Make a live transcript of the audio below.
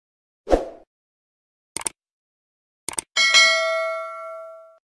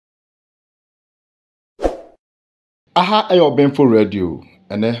Aha eyo benfo radio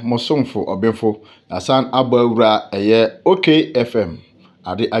ene mosomfo obenfo asan abawura OKFM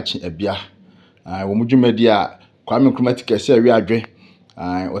ade achi ebia wo mudwumadi a Kwame Nkrumah kese awi adwe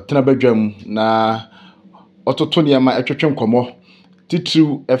otena badwam na ototo niema etwetwe nkomo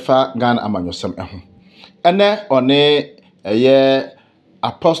titru efa Ghana amanyosem eho ene one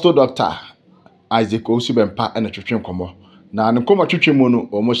Apostle Doctor Isaac owusu bempa ene twetwe nkomo na nkomo twetwe mu no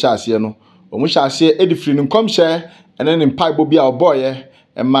omo hyase no omo hyase edifiri nkomhye ene ne mpaibo bia oboye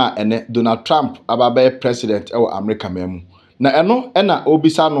ema ene Donald Trump ababe president ewo America memu na eno ena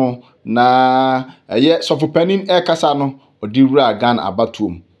obisa no na sofupanin kasa no odiwura Ghana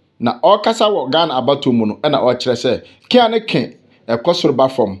abatuom na okasa wo Ghana abatuom no ena o kire se kia ne ke ekosoroba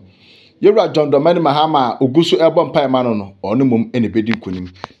fom yewura John Domani Mahama ogusu ebo mpaima no ono mom ene bedi nkonim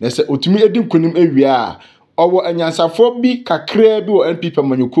na se otumi edi nkonim ewia a owo anyansafo bi kakra bi wo NPP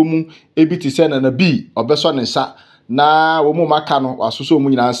manyokomu ebi ti se na bi obeso ne nsa na wo mu maka no wasoso mu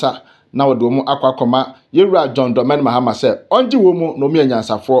nyina nsa na wo de wo mu akwakoma yewura John Domani Mahama se onje wo mu no mi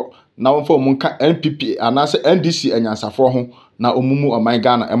anyansafo na wo mfa mu nka NPP anase NDC anyansafo ho na omumu oman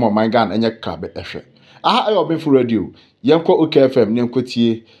Ghana oman Ghana enye krabe ehwe aha ayo benfo radio yenko OKFM ne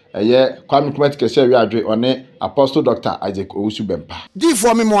nkotie Kwame Nkrumah kese awi adwe one Apostle Dr. Isaac owusu bempa di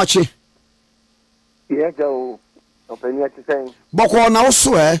for me moachi Jaw openia ti sen boko na wo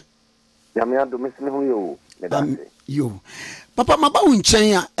so yame ado mesme ho yo yo papa maba wo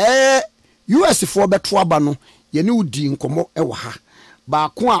nchen a US for beto aba no ye ne udi nkomo ewo ha ba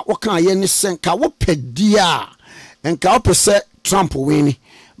ko a wo kan ye ne sen ka wo pedi a enka wo pese Trump wini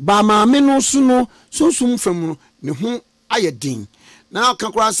ba ma me no so no sunsum fam no ne ho ayedin na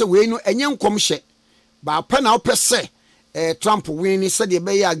kan kura se we no enye nkom hye ba pa na wo pese Trump wini said ye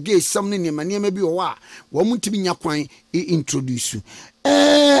be ya gay sam ne ne manema bi wo a wo muntimi nya kwan introduce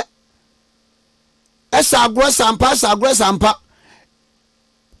esa aggress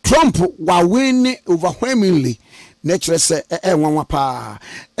Trump wa win overwhelmingly nature say nwanwa pa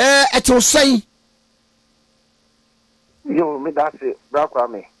eto say yo me that bra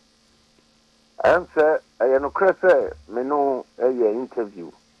Kwame am say no krese me no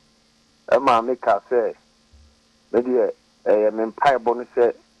interview ma me ka say me dey me mpaibo no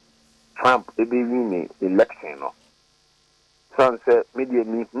say Trump e be win election no so say me dey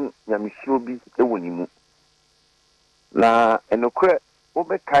mi nyamhio bi e woni mu na enokre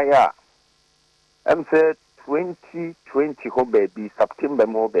obekaya am say 2020 ho baby September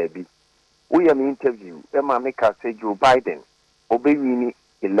mo baby we am interview ma me ka say Joe Biden obe win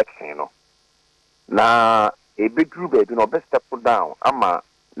election no na e be dru baby no be step down ama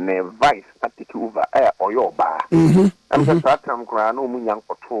ne vice take over oyo ba am say that time kra no mu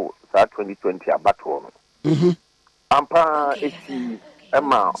nyankoto sa 2020 abato no ampa esi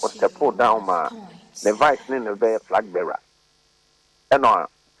ema o step down ma the vice ne be flag bearer eno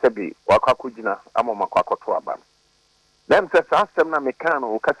sebi wakakujina ama makwakoto aba dem se asem na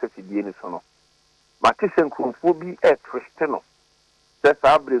mekano o kasefidie ni so no matisen kunfo bi Christiano se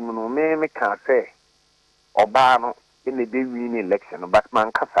sabre no me ka se oba no ene be win election but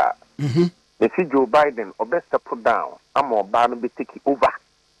man kasa si Joe Biden obe step down ama oba no be take over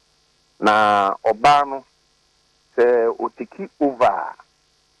na oba no se o take over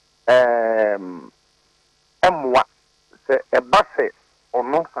emwa se ebase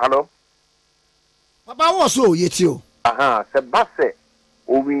ono hello papa wo so yetio se base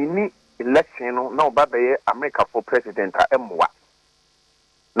o wini election no na oba be America for president emwa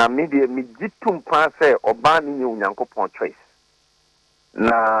na media mi jitum pa se oba ni nye unyankopon choice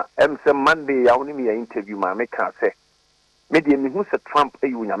na se Monday ya oni mi ya interview ma me ka se media mi hu se Trump e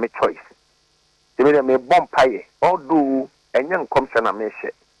unyame choice se media me bompaye odo enye nkomse na me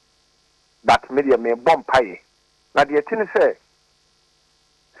hye that media me bompaye na de tini se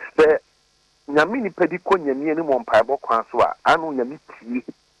nyame ni pedi ko nyame ni bompaye bo kwan so a anu nyame tie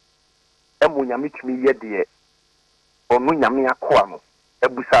emu nyame tumi ye de onu nyame akoa no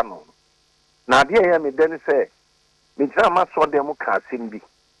ebusa no na de ya me den se me tira ma so dem ka simbi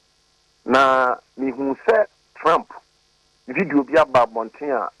na mi hu se Trump video bi aba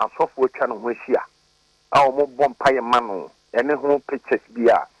bonten a asofo atwa no ho ahia a o mo bompaye ma no ene ho pictures bi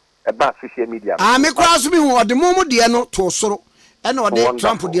a eba social media me kwa so bi hu ode momu de no to soro ene ode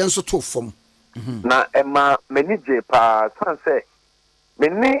Trump de nso to fom na ema manager pa san se me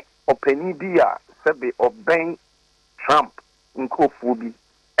ne opani bi a sebe oben Trump nkofu bi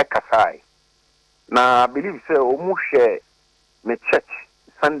ekasai na believe say omu hwe me church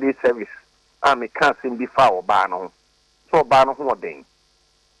Sunday service a me kansen bi fa oba no so oba no ho den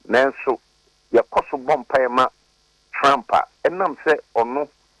nanso ye koso bompa ma Trump enam se ono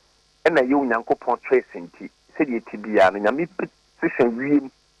ena ye unyankopon choice nti said ye tibia and yami position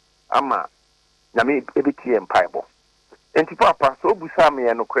ream ama yami ebiti empire. And papa so busami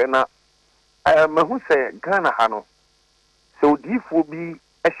and Ukraina who say Ghana hano so deep will be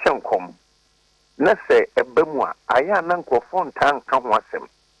a shankom. Let's say a bemwa, I am uncle Fontan come wasem.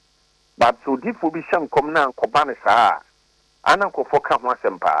 But so deep will be shankom now, Kobanisa, and uncle for come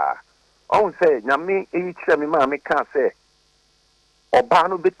wasem pa. Oh, say, Yami, each mammy can't say,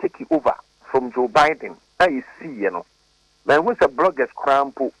 Obano be taking over from Joe Biden. I see, you know. Man, who's a blogger's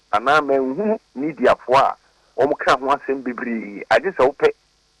crampo, and I mean, media for. Can't want some bibri. I just open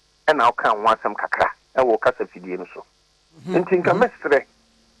and I can't want some cacra. I will cast a video so. And think a mestre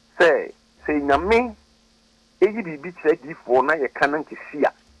say, Yami, AGB beach ready for now. You can't see ya.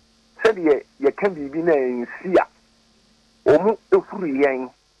 Said ye can be in Sia. Omu free yang,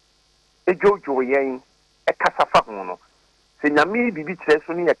 a jojo yang, a casafamono. Say Yami be beach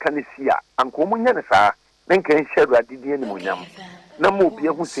resony a can see ya, and Comunyanasa, then can share a didian munyam. No more be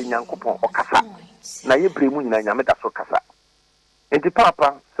a who say Yankopon or Casa. Na ye bremu na nyame da so kasa enti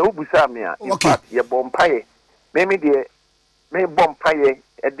papa so busa me a in fact ye bompaye me de me bompaye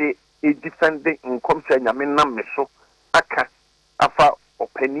e de e defend nkom sha nyame nam me so aka afa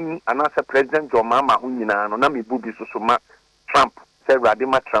opani anasa president John Mahama ho nyina no na me bubi so ma Trump say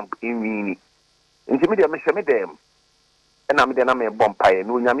radima Trump inwini enti me de me hye me dem e na me de na me bompaye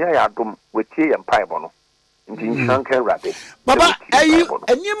no nyame ya adom wetie ye mpaye bo no. Baba,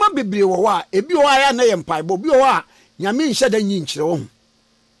 enima bebre wo wa ebi wo aya na ye mpaebo bi wo a nyame nhye da nyi nkyere wo.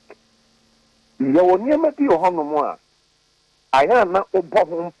 Ye wo niam bi wo hono mo a aya na obo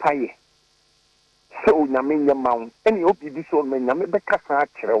ho mpaye se o nyame nyama wo eni obi bi so me nyame be kasa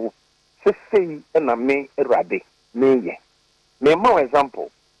akere wo se sei na me erade me ye me ma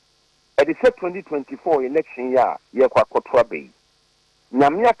example at the 2024 election year ye kwa kotwa be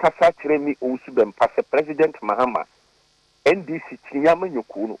Nyamia kasa kire mi owusu bempa se President Mahama NDC tinyama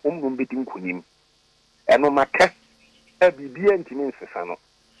nyoku no omnum bedi nkunim eno maka bibia ntimi nsesa no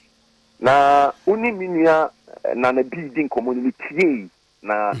na oni minua na na bi di nkomo ni tie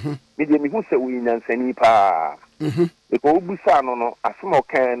na media mi hu se wo nyansani pa e ko obusa no asema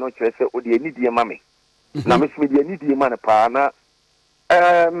okan no kire se odi anidie ma me na me so media anidie ma ne pa na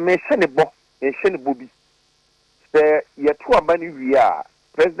me hye ne bobi yetu abani wia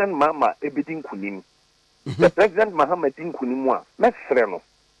President Mahama ebedi nkunim the President Mahama di nkunim a mesre no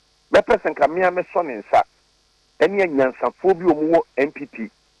be person kamia me so ne nsa ene anyansafo bi omuwo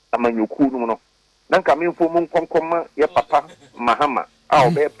MPP amanyoku no na kamia fo mu nkonkoma ye papa Mahama a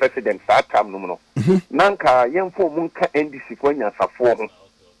obe president sa tam no nanka yemfo mu nka NDC ko anyansafo ho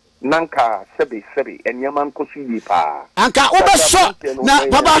nanka sebe enyama nkosu yi pa anka obeso na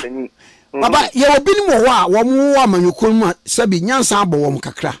baba Baba, ye obi ni mo ho a wo mu amanyukun mu sabi nyansa abo wo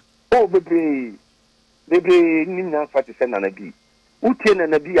kakra. Oh bebre ni na fati se na nabi. Utie na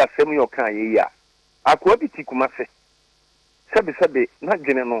nabi asem yo kan ye ya. Akwa bi ti kuma se. Sabi na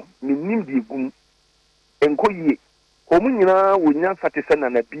dwene no ni nim di gum. Enko yie. Ko mu nyina wo nyansa te se na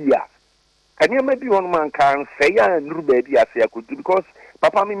nabi ya. Kanya ma bi won man kan se ya nuru ba bi ase akodu because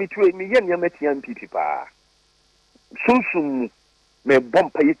papa mi tue mi ye nyama ti MPP pa. Sunsum me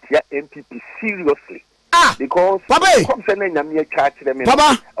bompa yetia MPP seriously because come say na me charge them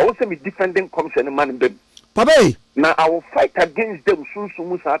I also me defending come say man bem now I will fight against them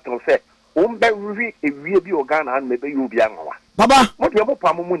sunsumu sa to say be wi ewie bi organa an me be you bi anwa baba what you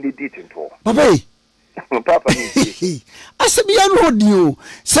papa mo ne date nto papa ni asebi an rodio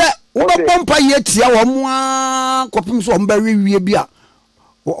say wo be bompa yetia wo mo a kopim so be wie bi a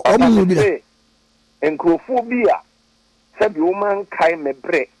o mo bi da enkrofo bi a sabi woman kai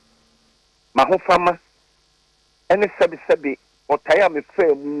mebre mahofama ene sabi otaya me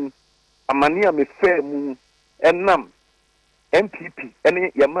famu amania me famu enam MPP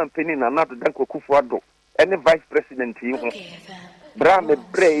ene yaman peni na nado danko kufu ado ene vice president yi ho bra me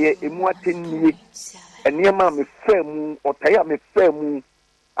breye emu atenie ene yaman me famu otaya me famu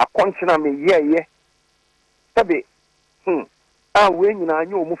akonchina me yeye sabi we nyina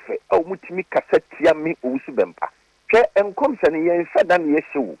anyo mu fe a mu timi kasatia me owusu bempa ke enkomse ne yen sada ne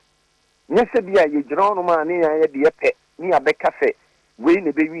yehyewu nyese bia ye jira no ma ne ya de yepe ni abeka fe we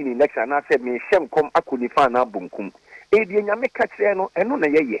ne be win election na se me hyem kom akonifa na bunkum e de nyame ka kire no eno na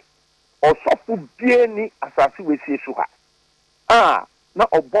yeye osofu bie ni asase we sie su ha na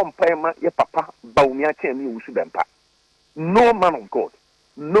obompa ma ye papa baumi a chen mi owusu bempa no man of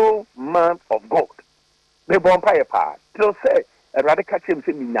God me bompa ye pa till say radical chem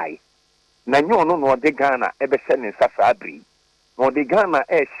se minai na nyo no de Ghana ebe hye ne sasa abri no de Ghana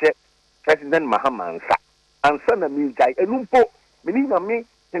hye President Mahama'S ansa na mi jai enumpo mini na mi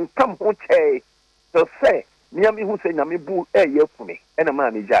nkam ho che to say Niami who say Namibu ye for me, and a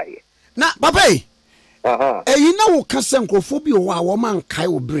man is jaye. Na papa you know kasen nkrofobia wo man kai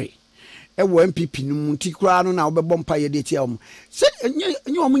obre e wo MPP no munti kura no na wo bebom pa ye de tia om se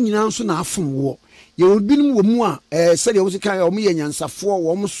enye om nyina nso na afom wo ye obinum wo mu a se de wo sika om ye nyansafo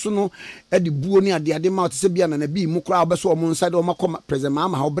wo om so no e de buo ni ade ma te se bia na bi mu kura obeso om nsa de wo makoma president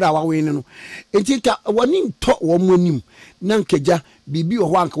Mahama ha obra wa we no enti ka woni nto wo mu anim na nkeja bibi wo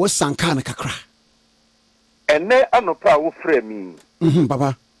ho anka wo sanka na kakra ene anopa wo frɛ mi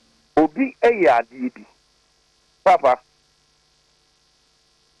papa obi eya ade bi papa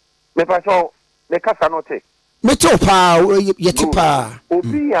me pa so me kasa no te me to pa ye ti pa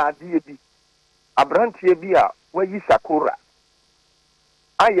obi ya ade bi abrantie bi a wayi sakura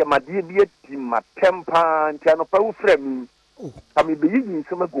aye made bi ati matempa ntia no pa wo frɛ mi ami be yi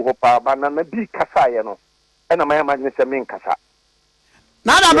nsema gu ho pa ba na bi kasa ye no ena ma ya ma ne se me nkasa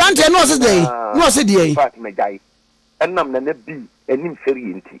na da abrantie no se dey no se dey fat me jai enam na bi enim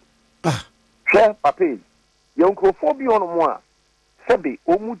feri enti hwɛ papa yɛ nkurɔfoɔ bi ɔno mu a sɛbe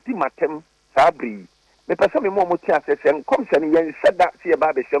ɔmu di matem saa bere yi mepɛ sɛ me mu ɔmo te asɛ sɛ nkɔmhyɛ no yɛnhyɛ da sɛ yɛba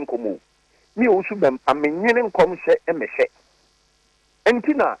abɛhyɛ nkɔm o me ɔwo so bɛm amenyene nkɔmhyɛ ɛmɛhyɛ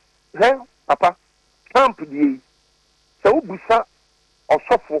enti na hwɛ papa Trump die yi sɛ wobusa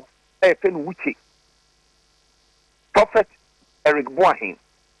ɔsɔfo ɛyɛfɛ no wuche Prophet Eric Boahen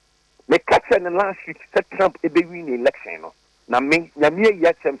meka kyerɛ no last week sɛ Trump ɛbɛwi ne election no na me nyame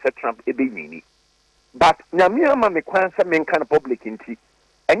ya chem se Trump ebewini but nyame ama me kwan se me kan public nti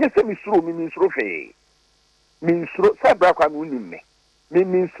enye se mi suro hwe mi suro sa bra kwa mu nim me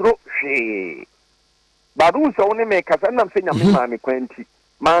mi suro hwe badu so woni me kasa nam se nyame ma me kwan nti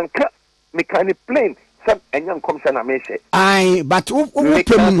manka me kan plain se enya nkom se na me hye ai but wo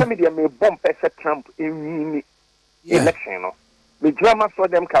pem me dia me bomb se Trump ewini election no me drama so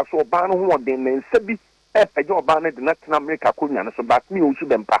dem ka so ba no ho den ne nsa bi pejo oba na de na tena America ko nya no so but me osu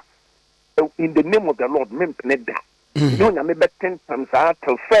bempa in the name of the Lord me mpene da no nya me bet 10 times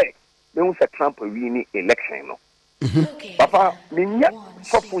till fair me hu se Trump win election no papa me nya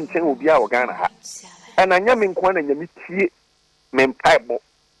so fu nchen obi a Ghana ha ana nya me nko na nya me tie me mpaibo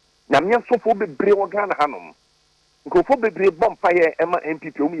nya me so fu bebre o Ghana ha no nkofo bebre bompa ye ema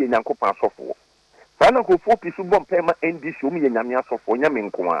MPP o me nyankopon asofo fa na nkofo pisu bompa ema NDC o me nyame asofo nya me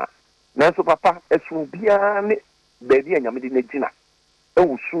nko a nanso papa esu bia ne beedi anyame de na gina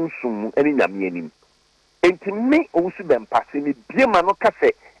ewu sunsun eni nyame anim enti me owusu bempa se ni bia ma no ka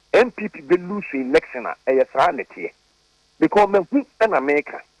se MPP be lose election a eyesa na tie because me hu na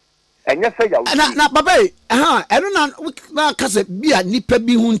America enya se ya na papa eno na ka se bia nipa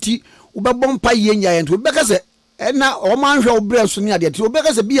bi hu nti ubebom pa ye nya ye nti ubeka se na o ma nhwe obre so ne ade ti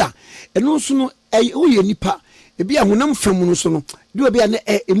ubeka se bia eno nso no o ye nipa ebi ahunam fam no so no de obi na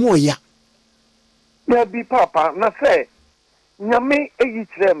emu oya na bi papa na say nyame eyi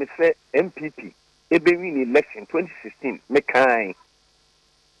kire me say MPP ebe win election 2016 me kan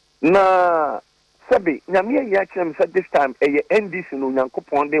na sabi nyame ya kire me say this time NDC no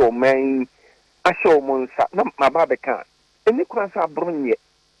nyankopon de o man ahye mo nsa na maba be kan eni kwan sa bronye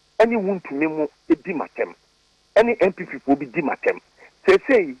eni wuntumi mu edi matem eni MPP fo bi di matem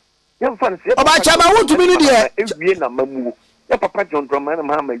say Oba chama won't be the ewie na mamuo ya papa John Dramani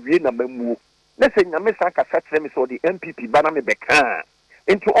Mahama ewie na mamuo na se nyame sa ka satre me so the MPP bana me beka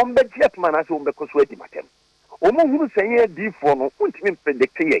into ombe jet man as ombe koso edi matem omo hunu senye D4 no untimi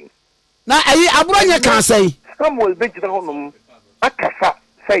predict yen na ayi aburanya kan say Samuel bejira honum akasa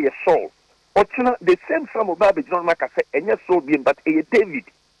say Saul ochina the same Samuel ba bejira honum akasa enye Saul bi but David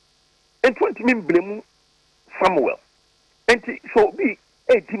into untimi blemu Samuel enti so bi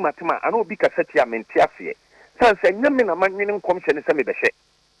edi matema ana obi kasati amenti afie sanse nyame na manwene nkomhye ne se me behye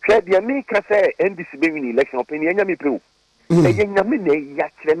hwe de America say NDC be win election opinion nyame prew e nyame na ya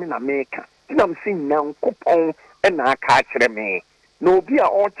kire me na America tinam se nyankopon e na aka kire me na obi a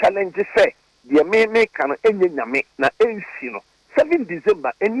all challenge say de me kan enye nyame na ensi no 7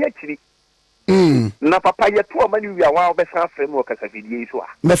 December eni akiri na papa yeto amani wi a wa obesa frem o kasafidie so a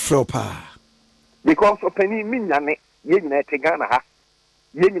me fro pa because opinion mi nyane ye nyina te Ghana ha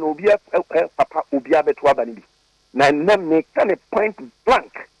ye nyina obi papa obi abeto abani bi na nam me kan point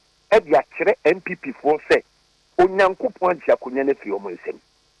blank e dia kire MPP for say onyankopon agya konya na fi o monsem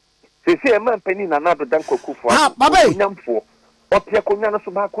se man pani na nado dan kokufo onyamfo opia konya no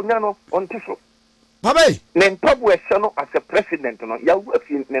so ba konya no onte so babai ne ntabu ehye no as a president no ya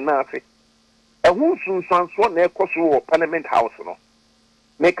wafi ne na afi ehun sunsanso na ekoso wo parliament house no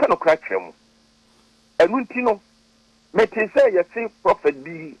me kan okra kyerem enu ntino me te say ye say prophet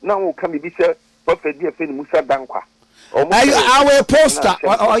bi na wo ka me bi say prophet bi afi ni Musa Dankwa Our poster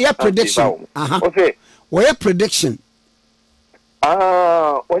or your prediction. Okay. Or your prediction.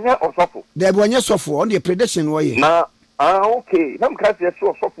 When you're also there when you're so for on your prediction, why? Now, okay. Nam cast your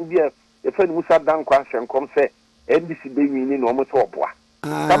so for be a friend who sat down question come say, NBC baby in almost all boy.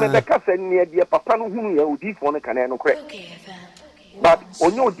 Come and the castle near the papa whom you would for the canano crack. But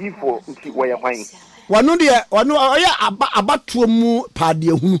on your default, where you're buying. One no dear, one no, about 2 more party.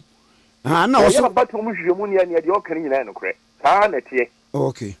 No, also about 2 million near the Ocarina crack.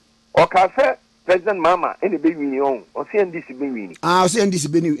 Okay. Or Cassa, President Mama, any baby you own, or CNDC baby. I'll send this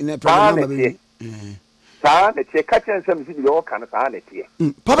baby in a president. Sir, the check catch and some video all kind of sanity.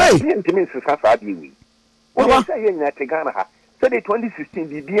 Papa, to me, Sasadi. What I say in that Ghana, said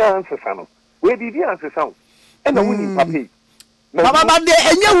 2016, the answer, son. Where did the answer sound? And the winning puppy. Papa, and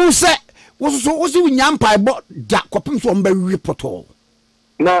you who said, was you Yampa bought that coping from the report all.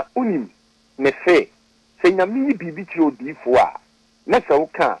 Now, Unim, may say a me be your D4. Nessa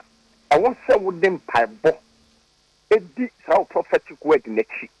Oka, I want to with them pipe bo. A deep south prophetic word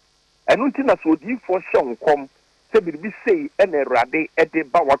next. And until I saw D4 song come, say, say, and a rade at the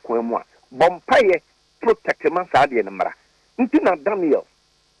Bawakwema, Bompire, protect a Masadi number. Until Daniel,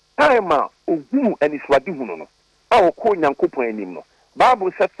 Time, Ogu, and his Wadihuno. Our Koyan Copo anymore.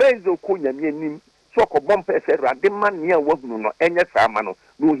 Bible says, Fezo Koyan Nim, Soko Bompe said, Rademan near Wagno, and yes, Amano,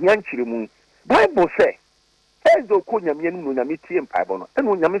 no Yanchirimu. Bible say, Fezo Koyan Munamiti and Pibono, and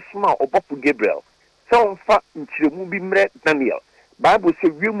Unamisma or Bopu Gabriel. So far in Chirimu Daniel. Bible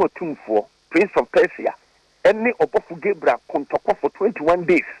says, Wilmo Tumfo, Prince of Persia, and ne Bopu Gabriel contoko for 21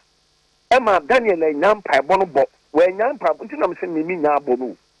 days. Emma Daniel and Yam Pibono, where Yam Pabuntinam send me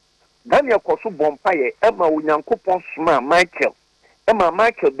Nabonu. Daniel Kosu Bompaye, Emma Unyankopon Sma Michael. Emma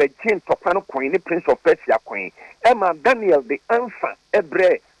Michael the Jane Topano Queen, the Prince of Persia Queen. Emma Daniel the answer,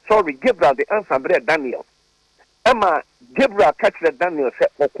 Gabriel the answer, Daniel. Emma Gabriel catch the Daniel said,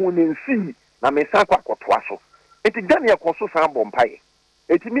 Okunin see, Namesaka Kotwaso. It is Daniel Kosu Sam Bompaye.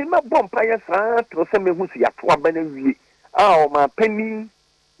 It is me my Bompaye, sir, to send me who's ya to a benefit. Ah, my penny,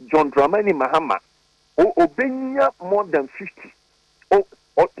 John Dramani Mahama. Oh, Obenya more than 50. Oh,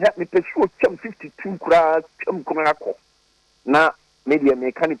 let me pursue 52 crowds, Kumako. Now, maybe a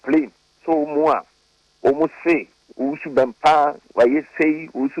mechanic plane. So, more. Almost say, Usu Bempa, why you say,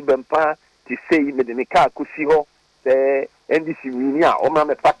 Usu Bempa, to say, Medemica, Kusiho, the NDC Minia, or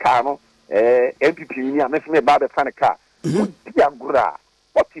Mamma Pacano, MPP Minia, Mesme Baba Fanaka. Piagra,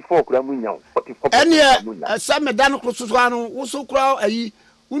 44 Gramuno, 44. And yeah, some Medano Cosuano, also crow a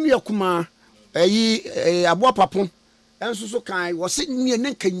Uniakuma, a Abuapapon. And so kind was sitting near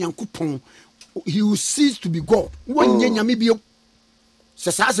Nenkan Coupon. He will cease to be God. One year, Yamibio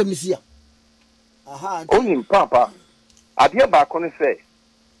says, Monsieur. Aha, only Papa. I dear back on say,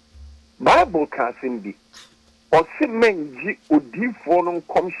 Bible can't be. Or see men G or D for non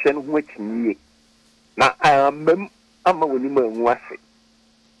commission which ye. Now I am a woman was it.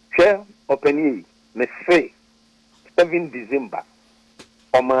 Share open ye, may say 7 December.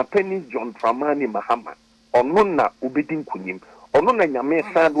 Or my penny John Tramani Mahama. Or nonna ubidin kunim. Or nonna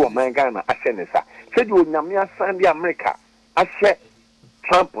Yamia Sandu or Mangana Ashenesa. Said you Yamia Sandy America. Ashe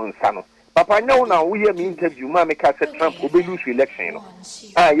Trump on Sano. Papa know now we have interview Mamma said Trump will be lose election.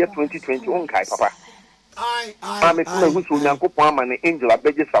 Ah, yeah, 2021 Kai Papa. I'm a who's Uncle Palm and Angel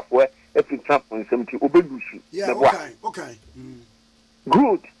Bedges of where every Trump on 70 Obelushi. Yeah, okay.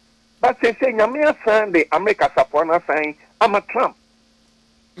 Good. But they say Yamia Sandy America Sapona saying I'm a Trump.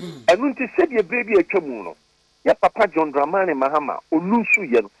 And when they said your baby a Chamuno, ya Papa John Dramani Mahama,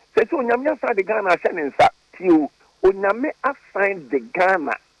 Olusu Yen, says on Yamia Sadi Ghana Shannon Sat, you, Onyame assigned the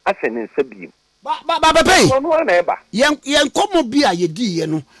Ghana as an Insabium. Baba one ever. Young Como Bia, ye dear,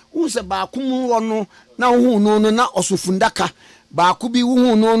 no, who's a Bakumu no, now who no, na Osufundaka, Bakubi,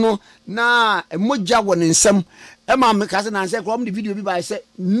 who no, na a Moja one in some. Emma, my cousin, and said, from the video, I said,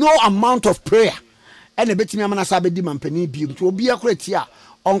 no amount of prayer. And a bit me, I'm an Asabedim and Penny Beam to be a creatia.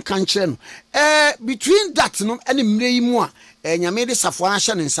 On Canchen. Between that no any mre mu a nyame safo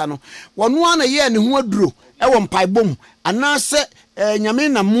ahye ne nsa no one a year ne ho aduro won pai bom ana se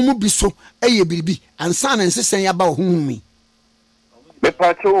nyame na mumu bi so eye biribi ansa na nsesen ya ba ho humi me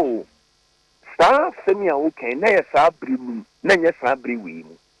pacho sa semi a okay na ye sa brimu na nye sa bri wi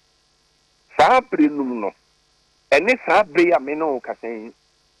mu sa brinu no ene sa bri a me no ka sen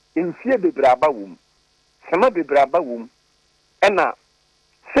enfie bebraba wom sama bebraba wom ena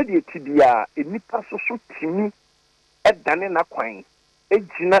said ye tibia a nipa so timi e dane na kwan e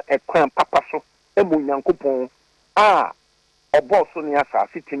gina e kwan papa so e mo nyankopon obo so ne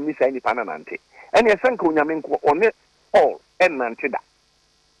asase timi sai nipa na nante ene ye sanka onyame nko one Paul en nante da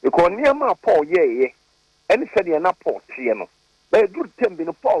because niam Paul ye any said ye na Paul tieno. By good tembi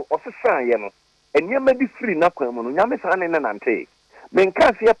no Paul or San yeno. And ye may be free na kwemo Yamisan and Nante. Men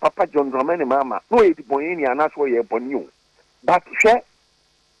can't see Papa John Dramani Mama, no it boini and that's where ye born you. But share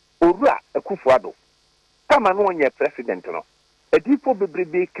Ura a Kufuado. Come and one year president no. A deepo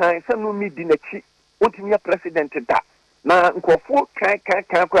be kind, some no me dinachi, wanting your president that. Na nkofo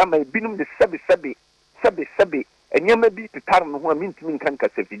kan kwa ma binum de sebi enye ma bi titar no ho amintimi nkan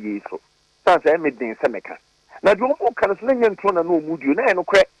kasafidi so sansa me den semeka na de omo kan so na nyantro na no mudio na eno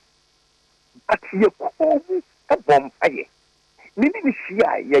kre atie kobu ebom aye ni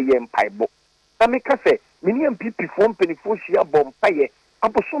hia ye mpaibo na me ka se mini MPP fo mpenifo hia bom aye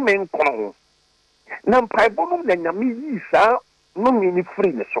aboso me nkono ho na mpaibo no na nyame yi saa no mini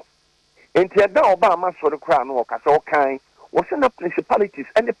free ne so enti ada oba ama so de kra no okasa okan was in the principalities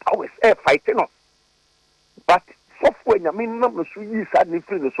and the powers fighting on but software nyame nam no so yi sad ni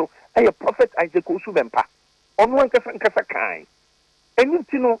free so a prophet Isaac owusu bempa ono nkasa kan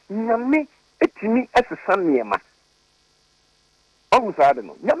enti no nyame etimi asesa niema owu sad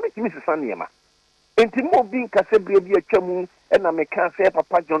no nyame etimi asesa niema enti mo bi nkasa bia bi atwamu na me kan say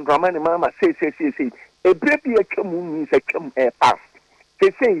Papa John Dramani Mama say ebire bi atwamu means atwam past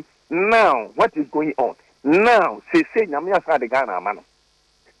say now what is going on now say nyame asa de Ghana amano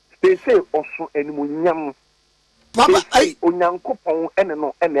say oso enimunyam papa ai onyankopon ene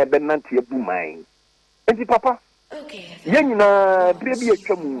no ene ebe nante abuman enti papa okay yenyina bire bi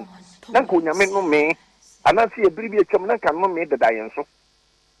atwamu na ko nyame no me anase bire bi atwamu na kan no me deda yen so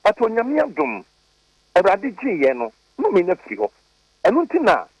but onyame adom Erade ji no no me na fi ho enu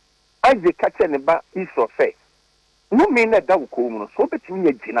ntina Isaac kache ne ba iso say no me na da ko mu so betimi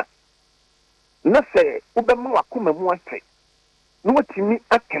agina na se ubema wakoma mu ate no watimi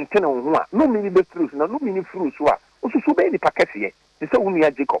akentene ho a no me ni be fruits na no me ni fruits a osusu be ni pakese se se wunu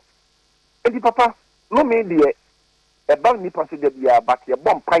ya Jacob edi papa no me de e ba ni paso de bia bakie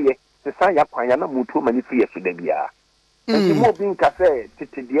bom paye se san ya kwan ya na mutu ma ni fi yeso de bia edi mo bi nka se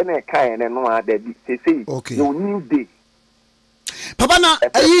tete de na kan ne no a da bi se no new day papa na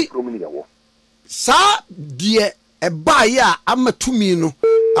ayi sa de e ba ya amatumi no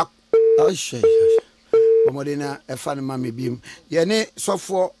Ashe. Omodena efa ne mama biem. Ye ne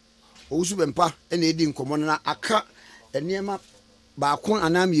sofo owusu bempa ene edi nkomo na aka eniema ba ko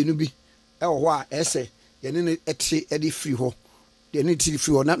anam yenu bi e wo ho a ese ye ne eti edi free ho. Ye ne ti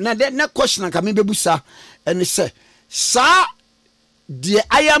free ho. Na question ka me bebusa ene se sa de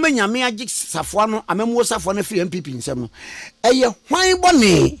ayama nyame agi safo no amemu safo no free MPP nsem no. Eye hwan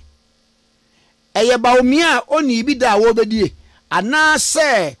bone. Eye ba omi a oni bi da wo bedie. Ana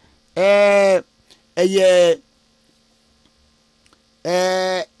se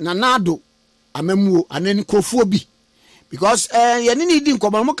nanado amamuo anani kofuo bi because ye ni di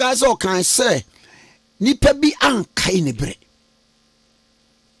nkomo mo ka se o kan se nipa bi ankai ne bre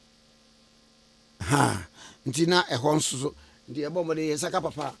ha ntina ehon so ndi ebo mo de yesaka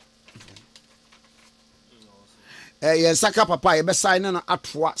papa yesaka papa ye be sign na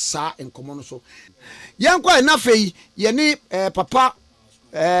atoa sa nkomo no so yen kwa na fei ye ni papa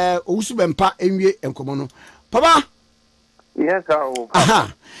owusu bempa enwie enkomo no papa yes oh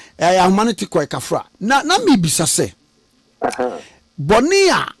aha humanity ko kafra na me bisa se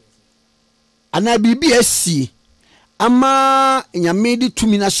bonia ana bibi asi ama nyame di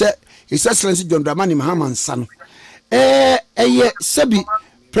tumi na hye His Excellency John Dramani Mahama'S no eye sabi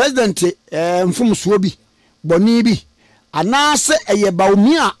president mfumsuo bi boni bi ana se eye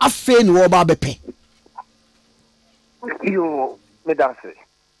baomi a afe ni wo ba bepe yo medase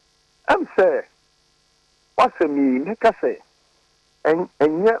am say what's me make say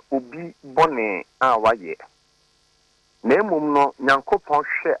enye obi bone a waye na emum no nyankopon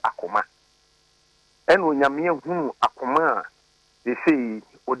hwe akoma en onyame hu akoma a they say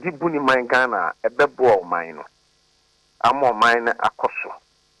odi buni man Ghana ebebo o man no amo man na akoso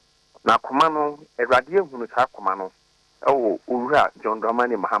na akoma no erade hu sa akoma no ewo owura John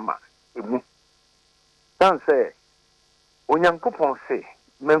Dramani Mahama'S emu dan say onyankopon say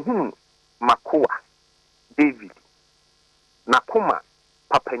mehu makoa David nakoma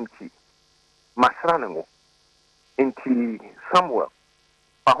papanti masranengo enti Samuel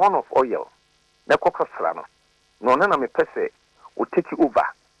a horn of oil na kokosra no na me pese o take over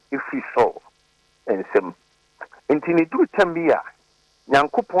if we saw and sem enti ne du tambia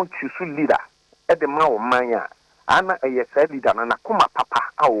nyankopon chusu leader e de ma o manya ana eyesa leader na nakoma papa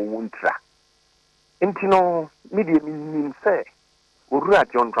a o wontra enti no media min say owura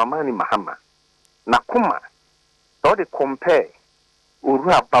John Dramani Mahama'S nakoma so de compare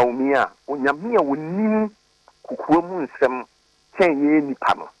owura baomi a onyame a wonim kukuwa mu nsem chen ye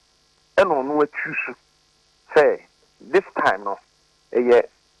nipa no eno no atusu say this time no eye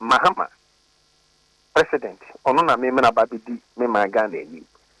Mahama president ono na me na babedi me ma Ghana ni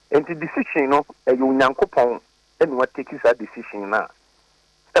enti decision no eye Onyankopon enu wa take that decision na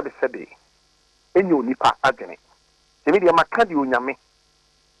sebe enye onipa adwene se me de maka de onyame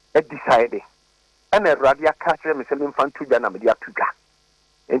e decide ana Awurade aka kire me se me mfa ntuja na me de atuja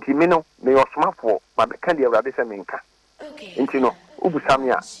enti me no me osomafo ma be ka de Awurade se me nka enti no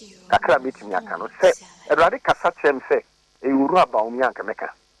ubusame a kakra metimi aka no se Awurade kasa kire me se ewuru abaomi anka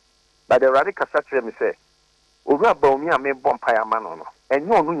meka ba de Awurade kasa kire me se oru abaomi a me bompa ya ma no no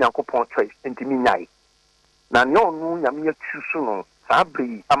enye onu Nyankopon choice enti mi nyai na ne onu nyame ya tusu no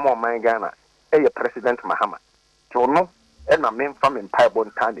sabri ama oman Ghana eye president Mahama to no e na me mfa me mpaebo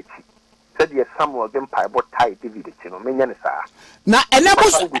ntan de chi said ye Samuel dem mpaebo tai David chi no menya ne saa na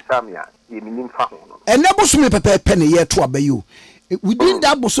enebus ubusame a ye minim fa ho no enebus me pepepe ne ye to abayo within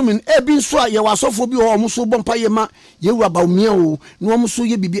that bosomin ebi nso a ye wasofo bi ho omso bompa ye ma ye wura ba omia o no omso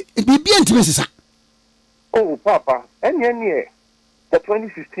ye bibi ntime sisa oh papa ene the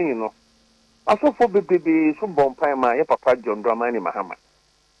 2016 no asofo bebebe so bompa ma ye papa John Dramani Mahama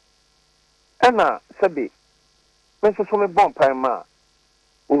ena sebe menso so me bompa ma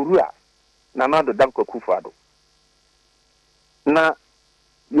orua na nado danko kufado na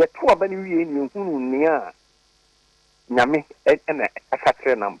ye to abani wie ni hunu ni a nyame ena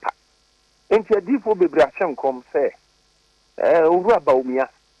asakre na mpa enti adifo bebre ahyenkom se orua ba omia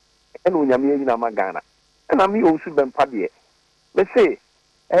ena onyame nyina magana ena mi owusu bempa de me say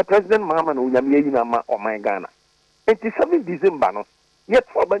president Mahama na onyame nyina ma oman Ghana enti 7 December no ye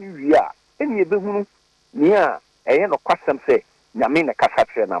to abani wie a eni ebehunu ni a eye no kwasem se nyame na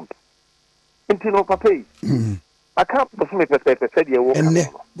kasakre na mpa enti no papa yi aka boso me pepe se de wo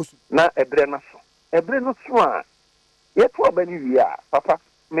na ebre no so a ye to abani wie a papa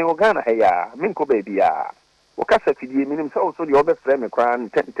me Ghana ha ya me nko ba bia wo kasa fidie minim se wo so de obefre me kra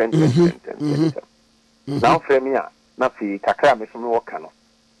 10 na ofre me a na fi kakra me so me wo ka no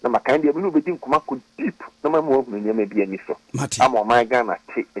na makan de me no bedi nkuma ko deep na ma mo hu nyama bia ni so ama o man Ghana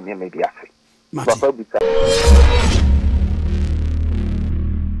te nyama bia se papa bi